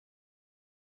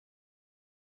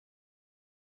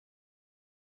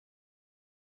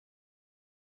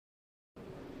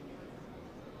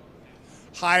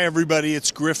Hi everybody, it's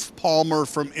Grif Palmer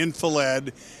from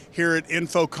INFiLED here at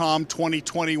InfoComm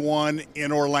 2021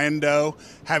 in Orlando.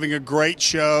 Having a great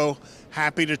show.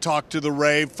 Happy to talk to the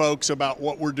Rave folks about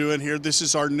what we're doing here. This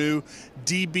is our new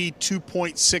DB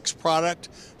 2.6 product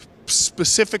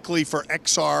specifically for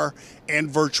XR and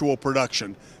virtual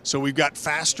production. So we've got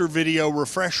faster video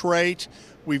refresh rate.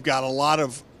 We've got a lot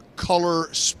of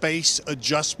color space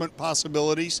adjustment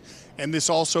possibilities, and this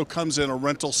also comes in a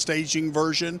rental staging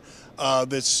version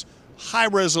that's high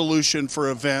resolution for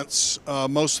events,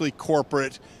 mostly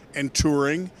corporate and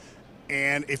touring.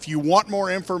 And if you want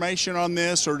more information on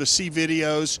this or to see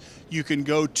videos, you can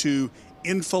go to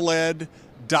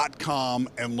INFiLED.com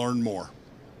and learn more.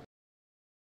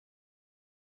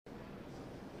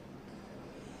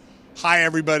 Hi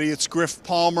everybody, it's Grif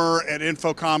Palmer at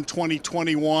InfoComm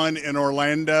 2021 in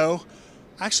Orlando.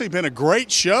 Actually been a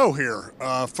great show here.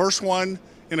 First one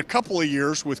in a couple of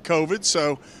years with COVID,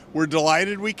 so we're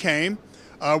delighted we came.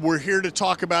 We're here to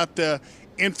talk about the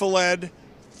INFiLED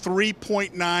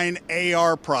 3.9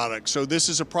 AR product. So this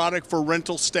is a product for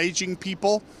rental staging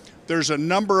people. There's a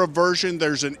number of versions.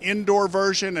 There's an indoor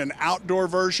version, an outdoor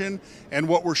version, and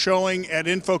what we're showing at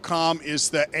InfoComm is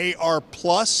the AR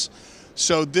Plus.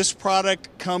 So this product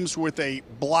comes with a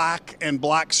black and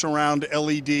black surround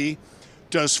LED,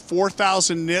 does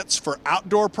 4,000 nits for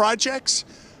outdoor projects.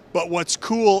 But what's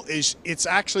cool is it's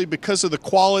actually, because of the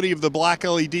quality of the black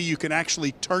LED, you can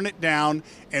actually turn it down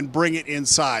and bring it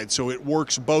inside. So it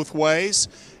works both ways.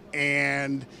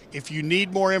 And if you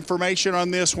need more information on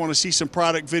this, want to see some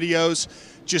product videos,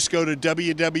 just go to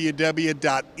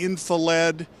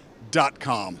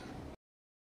www.infiled.com.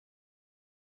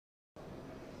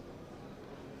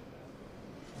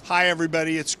 Hi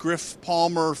everybody, it's Grif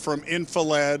Palmer from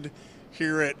INFiLED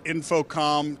here at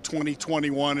InfoComm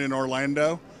 2021 in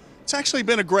Orlando. It's actually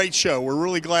been a great show. We're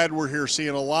really glad we're here, seeing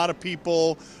a lot of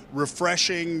people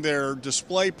refreshing their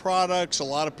display products, a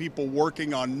lot of people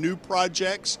working on new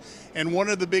projects. And one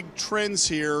of the big trends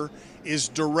here is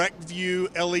direct view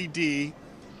LED,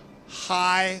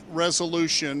 high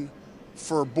resolution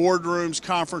for boardrooms,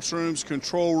 conference rooms,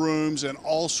 control rooms, and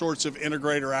all sorts of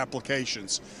integrator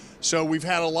applications. So we've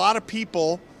had a lot of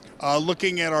people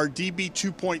looking at our DB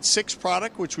 2.6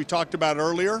 product, which we talked about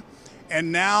earlier,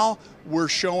 and now we're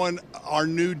showing our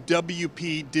new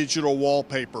WP digital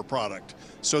wallpaper product.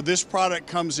 So this product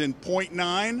comes in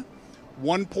 0.9,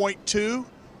 1.2,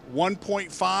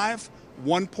 1.5,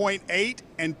 1.8,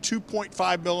 and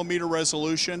 2.5 millimeter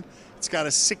resolution. It's got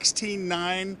a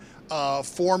 16:9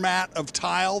 format of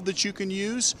tile that you can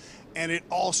use, and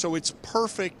it's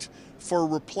perfect for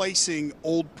replacing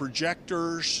old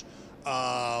projectors,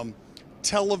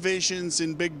 televisions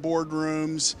in big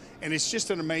boardrooms, and it's just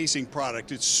an amazing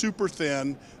product. It's super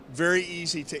thin, very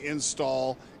easy to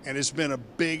install, and has been a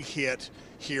big hit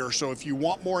here. So if you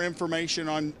want more information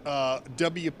on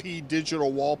WP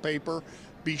digital wallpaper,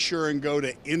 be sure and go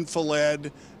to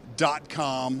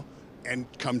INFiLED.com and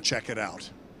come check it out.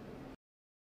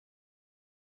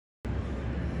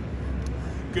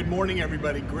 Good morning,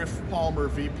 everybody. Grif Palmer,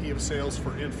 VP of Sales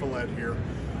for INFiLED here.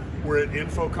 We're at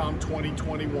InfoComm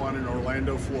 2021 in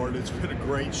Orlando, Florida. It's been a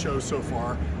great show so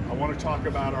far. I want to talk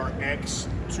about our X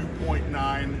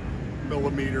 2.9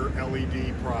 millimeter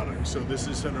LED product. So this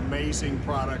is an amazing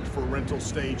product for rental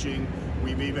staging.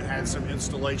 We've even had some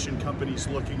installation companies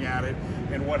looking at it.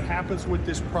 And what happens with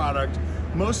this product,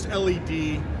 most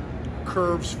LED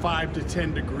curves 5 to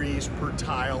 10 degrees per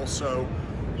tile. So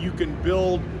you can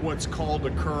build what's called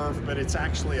a curve, but it's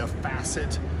actually a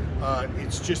facet.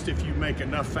 It's just if you make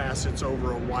enough facets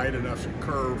over a wide enough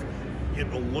curve, it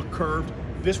will look curved.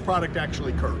 This product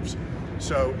actually curves.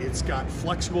 So it's got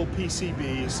flexible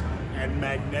PCBs and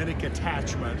magnetic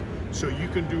attachment, so you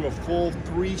can do a full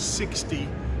 360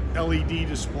 LED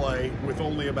display with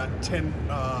only about 10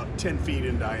 feet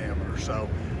in diameter. So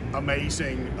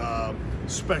amazing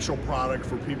special product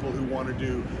for people who want to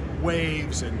do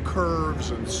waves and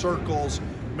curves and circles.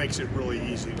 Makes it really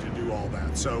easy to do all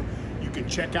that. So you can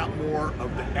check out more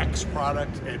of the X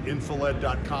product at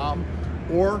INFiLED.com,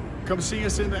 or come see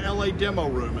us in the LA demo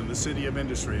room in the City of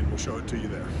Industry, and we'll show it to you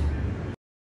there.